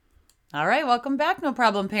All right, welcome back, No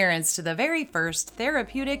Problem Parents, to the very first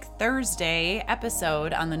Therapeutic Thursday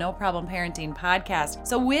episode on the No Problem Parenting podcast.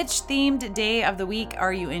 So which themed day of the week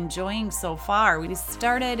are you enjoying so far? We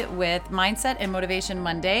started with Mindset and Motivation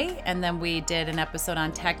Monday, and then we did an episode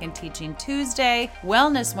on Tech and Teaching Tuesday,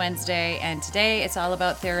 Wellness Wednesday, and today it's all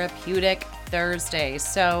about Therapeutic Thursday.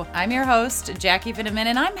 So I'm your host, Jackie Finneman,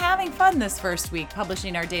 and I'm having fun this first week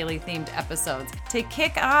publishing our daily themed episodes. To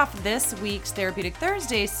kick off this week's Therapeutic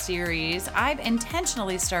Thursday series, I've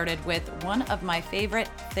intentionally started with one of my favorite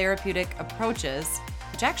therapeutic approaches,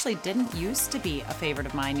 which actually didn't used to be a favorite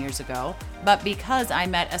of mine years ago, but because I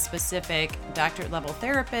met a specific doctorate level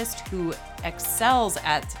therapist who excels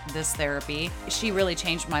at this therapy, she really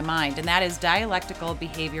changed my mind, and that is dialectical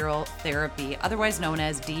behavioral therapy, otherwise known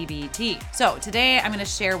as DBT. So today I'm going to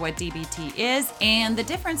share what DBT is and the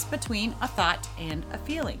difference between a thought and a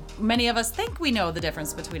feeling. Many of us think we know the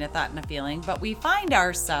difference between a thought and a feeling, but we find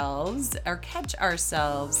ourselves or catch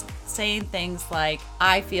ourselves saying things like,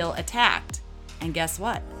 I feel attacked. And guess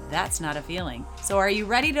what? That's not a feeling. So are you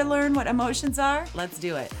ready to learn what emotions are? Let's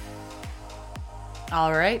do it.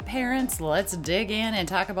 All right, parents, let's dig in and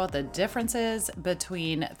talk about the differences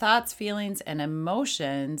between thoughts, feelings, and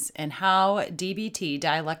emotions and how DBT,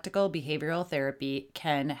 dialectical behavioral therapy,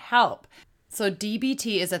 can help. So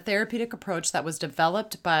DBT is a therapeutic approach that was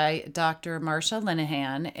developed by Dr. Marsha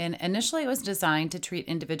Linehan, and initially it was designed to treat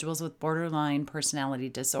individuals with borderline personality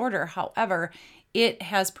disorder. However, it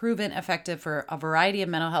has proven effective for a variety of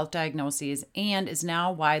mental health diagnoses and is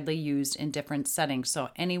now widely used in different settings. So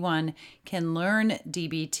anyone can learn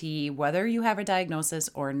DBT, whether you have a diagnosis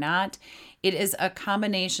or not. It is a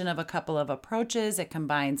combination of a couple of approaches. It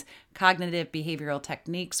combines cognitive behavioral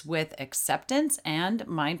techniques with acceptance and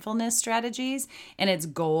mindfulness strategies. And its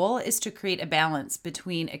goal is to create a balance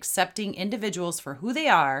between accepting individuals for who they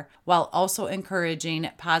are while also encouraging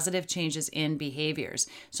positive changes in behaviors.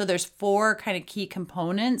 So there's four kind of key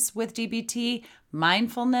components with DBT.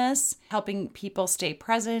 Mindfulness, helping people stay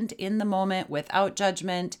present in the moment without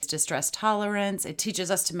judgment. Distress tolerance. It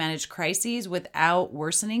teaches us to manage crises without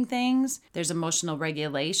worsening things. There's emotional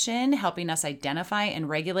regulation, helping us identify and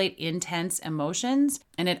regulate intense emotions.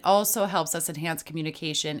 And it also helps us enhance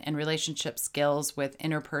communication and relationship skills with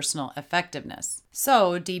interpersonal effectiveness.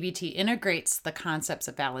 So DBT integrates the concepts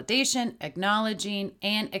of validation, acknowledging,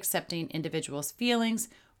 and accepting individuals' feelings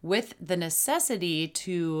with the necessity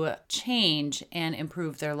to change and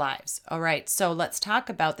improve their lives. All right, so let's talk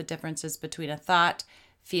about the differences between a thought,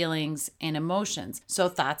 feelings, and emotions. So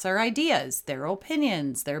thoughts are ideas, they're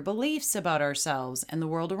opinions, they're beliefs about ourselves and the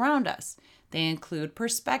world around us. They include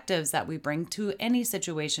perspectives that we bring to any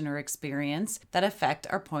situation or experience that affect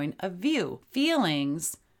our point of view.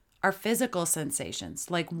 Feelings are physical sensations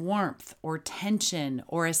like warmth or tension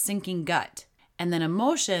or a sinking gut. And then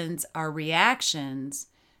emotions are reactions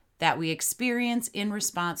that we experience in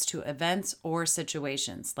response to events or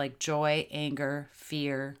situations like joy, anger,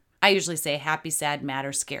 fear. I usually say happy, sad, mad,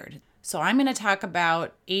 or scared. So I'm going to talk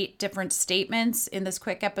about 8 different statements in this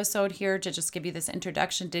quick episode here to just give you this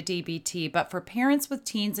introduction to DBT. But for parents with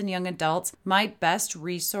teens and young adults, my best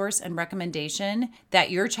resource and recommendation that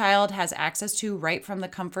your child has access to right from the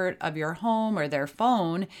comfort of your home or their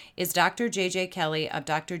phone is Dr. JJ Kelly of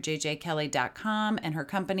drjjkelly.com and her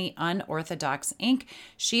company Unorthodox Inc.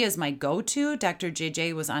 She is my go-to. Dr.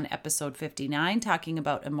 JJ was on episode 59 talking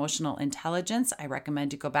about emotional intelligence. I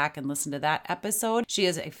recommend you go back and listen to that episode. She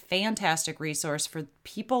is a fantastic resource for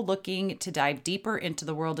people looking to dive deeper into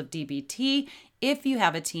the world of DBT. If you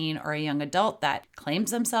have a teen or a young adult that claims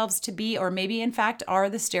themselves to be, or maybe in fact are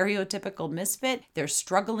the stereotypical misfit, they're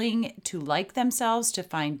struggling to like themselves, to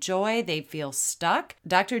find joy, they feel stuck.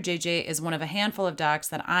 Dr. JJ is one of a handful of docs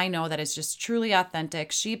that I know that is just truly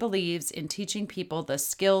authentic. She believes in teaching people the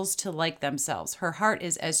skills to like themselves. Her heart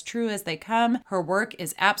is as true as they come. Her work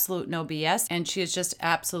is absolute no BS, and she is just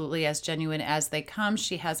absolutely as genuine as they come.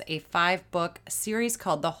 She has a 5-book series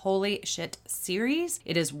called the Holy Shit series.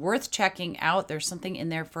 It is worth checking out. There's something in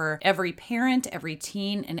there for every parent, every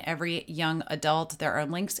teen, and every young adult. There are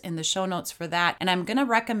links in the show notes for that. And I'm going to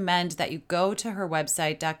recommend that you go to her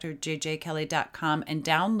website, drjjkelly.com, and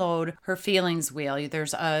download her feelings wheel.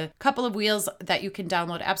 There's a couple of wheels that you can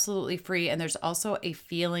download absolutely free, and there's also a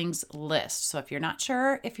feelings list. So if you're not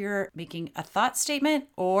sure if you're making a thought statement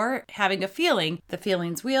or having a feeling, the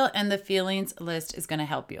feelings wheel and the feelings list is going to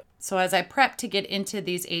help you. So as I prep to get into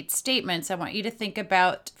these 8 statements, I want you to think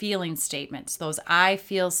about feeling statements, those I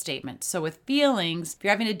feel statements. So with feelings, if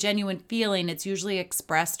you're having a genuine feeling, it's usually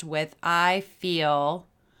expressed with I feel,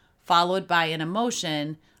 followed by an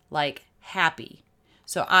emotion like happy.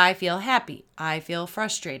 So I feel happy. I feel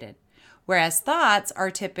frustrated. Whereas thoughts are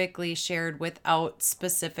typically shared without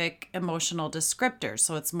specific emotional descriptors.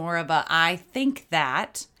 So it's more of a I think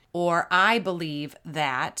that or I believe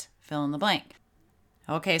that, fill in the blank.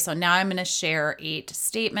 Okay, so now I'm going to share 8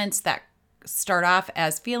 statements that start off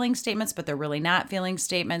as feeling statements, but they're really not feeling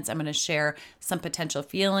statements. I'm going to share some potential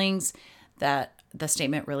feelings that the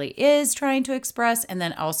statement really is trying to express, and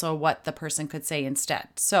then also what the person could say instead.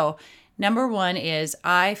 So number 1 is,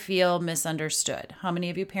 I feel misunderstood. How many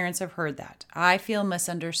of you parents have heard that? I feel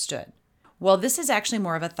misunderstood. Well, this is actually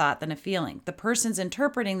more of a thought than a feeling. The person's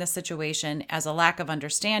interpreting the situation as a lack of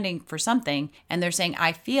understanding for something, and they're saying,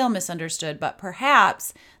 I feel misunderstood, but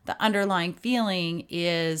perhaps the underlying feeling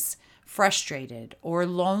is frustrated or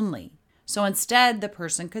lonely. So instead, the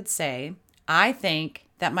person could say, I think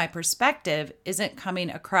that my perspective isn't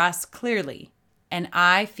coming across clearly, and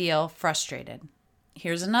I feel frustrated.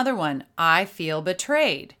 Here's another one. I feel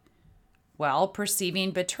betrayed. Well,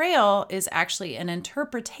 perceiving betrayal is actually an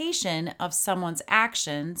interpretation of someone's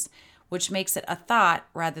actions, which makes it a thought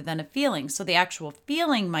rather than a feeling. So the actual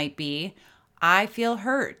feeling might be, I feel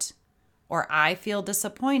hurt or I feel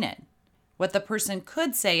disappointed. What the person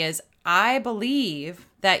could say is, I believe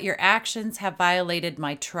that your actions have violated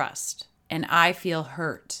my trust and I feel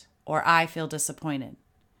hurt or I feel disappointed.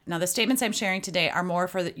 Now, the statements I'm sharing today are more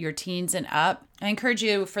for your teens and up. I encourage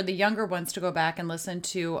you, for the younger ones, to go back and listen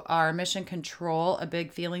to our Mission Control, a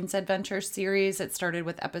Big Feelings Adventure series. It started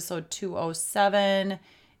with episode 207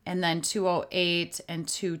 and then 208 and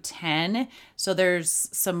 210. So there's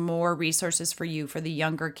some more resources for you for the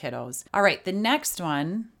younger kiddos. All right, the next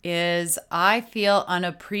one is, I feel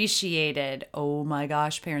unappreciated. Oh my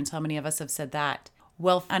gosh, parents, how many of us have said that?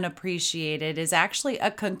 Well, unappreciated is actually a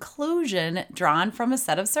conclusion drawn from a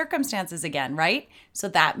set of circumstances again, right? So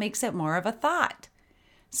that makes it more of a thought.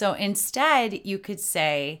 So instead, you could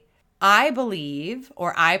say, I believe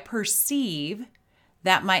or I perceive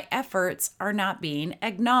that my efforts are not being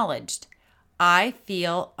acknowledged. I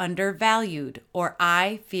feel undervalued or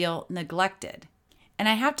I feel neglected. And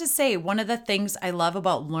I have to say, one of the things I love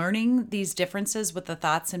about learning these differences with the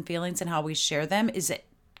thoughts and feelings and how we share them is it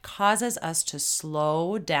causes us to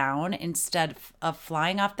slow down instead of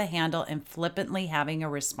flying off the handle and flippantly having a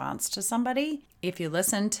response to somebody. If you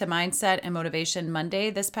listened to Mindset and Motivation Monday,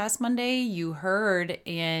 this past Monday, you heard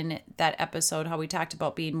in that episode how we talked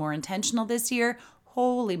about being more intentional this year.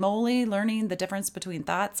 Holy moly, learning the difference between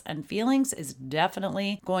thoughts and feelings is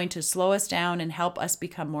definitely going to slow us down and help us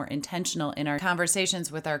become more intentional in our conversations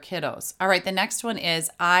with our kiddos. All right, the next one is,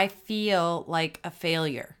 I feel like a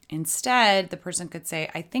failure. Instead, the person could say,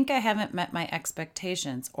 I think I haven't met my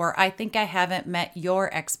expectations, or I think I haven't met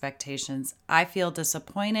your expectations. I feel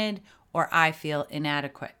disappointed, or I feel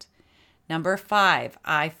inadequate. Number 5,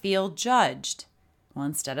 I feel judged. Well,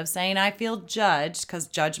 instead of saying I feel judged, because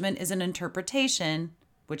judgment is an interpretation,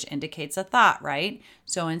 which indicates a thought, right?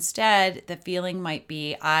 So instead, the feeling might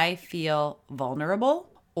be, I feel vulnerable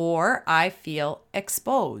or I feel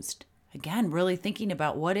exposed. Again, really thinking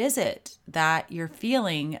about what is it that you're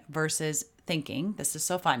feeling versus thinking. This is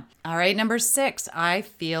so fun. All right, number 6, I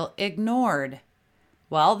feel ignored.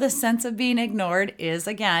 Well, the sense of being ignored is,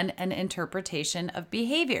 again, an interpretation of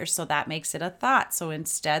behavior. So that makes it a thought. So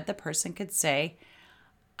instead, the person could say,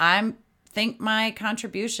 I think my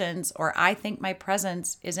contributions or I think my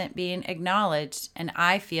presence isn't being acknowledged and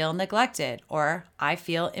I feel neglected or I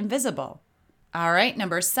feel invisible. All right,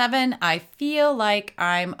 number 7, I feel like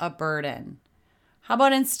I'm a burden. How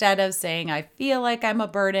about instead of saying I feel like I'm a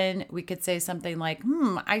burden, we could say something like,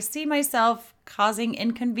 I see myself causing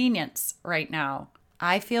inconvenience right now.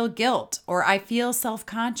 I feel guilt or I feel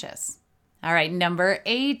self-conscious. All right, number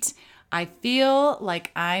 8, I feel like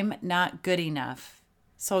I'm not good enough.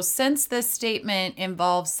 So since this statement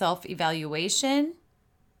involves self-evaluation,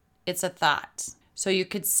 it's a thought. So you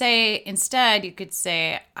could say, instead, you could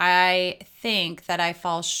say, I think that I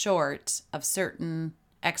fall short of certain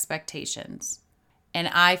expectations and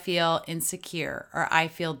I feel insecure or I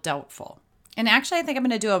feel doubtful. And actually, I think I'm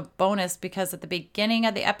going to do a bonus because at the beginning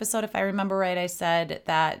of the episode, if I remember right, I said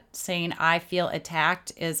that saying I feel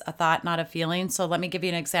attacked is a thought, not a feeling. So let me give you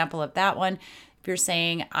an example of that one. If you're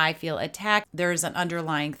saying I feel attacked, there's an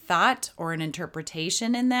underlying thought or an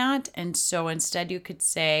interpretation in that. And so instead you could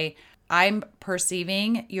say, I'm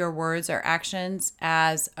perceiving your words or actions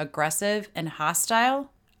as aggressive and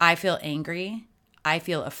hostile. I feel angry. I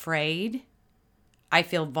feel afraid. I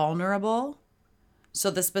feel vulnerable. So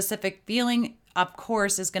the specific feeling of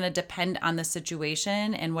course, is going to depend on the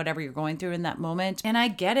situation and whatever you're going through in that moment. And I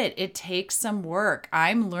get it. It takes some work.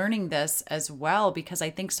 I'm learning this as well because I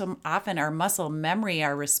think so often our muscle memory,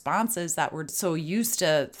 our responses that we're so used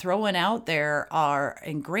to throwing out there are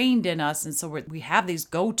ingrained in us. And so we have these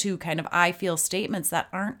go-to kind of I feel statements that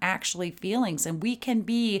aren't actually feelings. And we can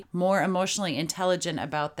be more emotionally intelligent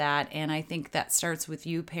about that. And I think that starts with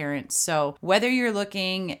you, parents. So whether you're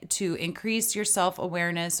looking to increase your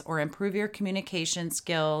self-awareness or improve your communication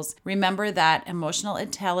skills, remember that emotional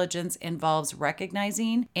intelligence involves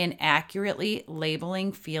recognizing and accurately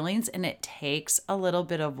labeling feelings, and it takes a little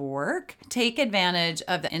bit of work. Take advantage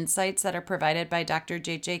of the insights that are provided by Dr.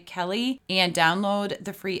 J.J. Kelly and download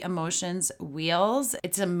the free emotions wheels.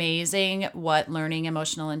 It's amazing what learning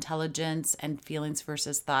emotional intelligence and feelings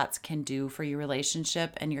versus thoughts can do for your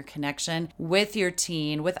relationship and your connection with your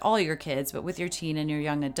teen, with all your kids, but with your teen and your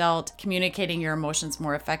young adult, communicating your emotions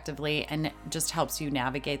more effectively, and it just helps you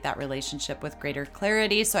navigate that relationship with greater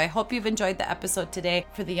clarity. So I hope you've enjoyed the episode today.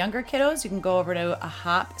 For the younger kiddos, you can go over to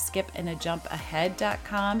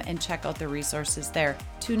ahopskipandajumpahead.com and check out the resources there.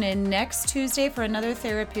 Tune in next Tuesday for another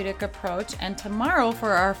therapeutic approach, and tomorrow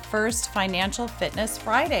for our first Financial Fitness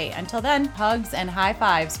Friday. Until then, hugs and high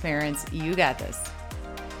fives, parents. You got this.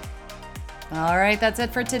 All right, that's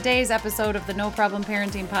it for today's episode of the No Problem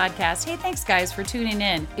Parenting Podcast. Hey, thanks guys for tuning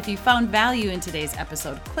in. If you found value in today's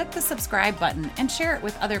episode, click the subscribe button and share it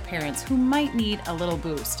with other parents who might need a little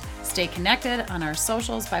boost. Stay connected on our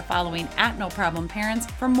socials by following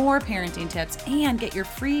 @NoProblemParents for more parenting tips, and get your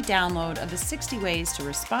free download of the 60 ways to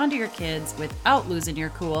respond to your kids without losing your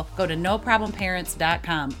cool. Go to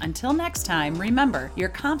noproblemparents.com. Until next time, remember, your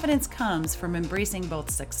confidence comes from embracing both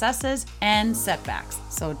successes and setbacks.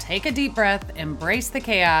 So take a deep breath, embrace the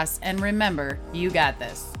chaos, and remember, you got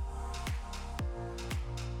this.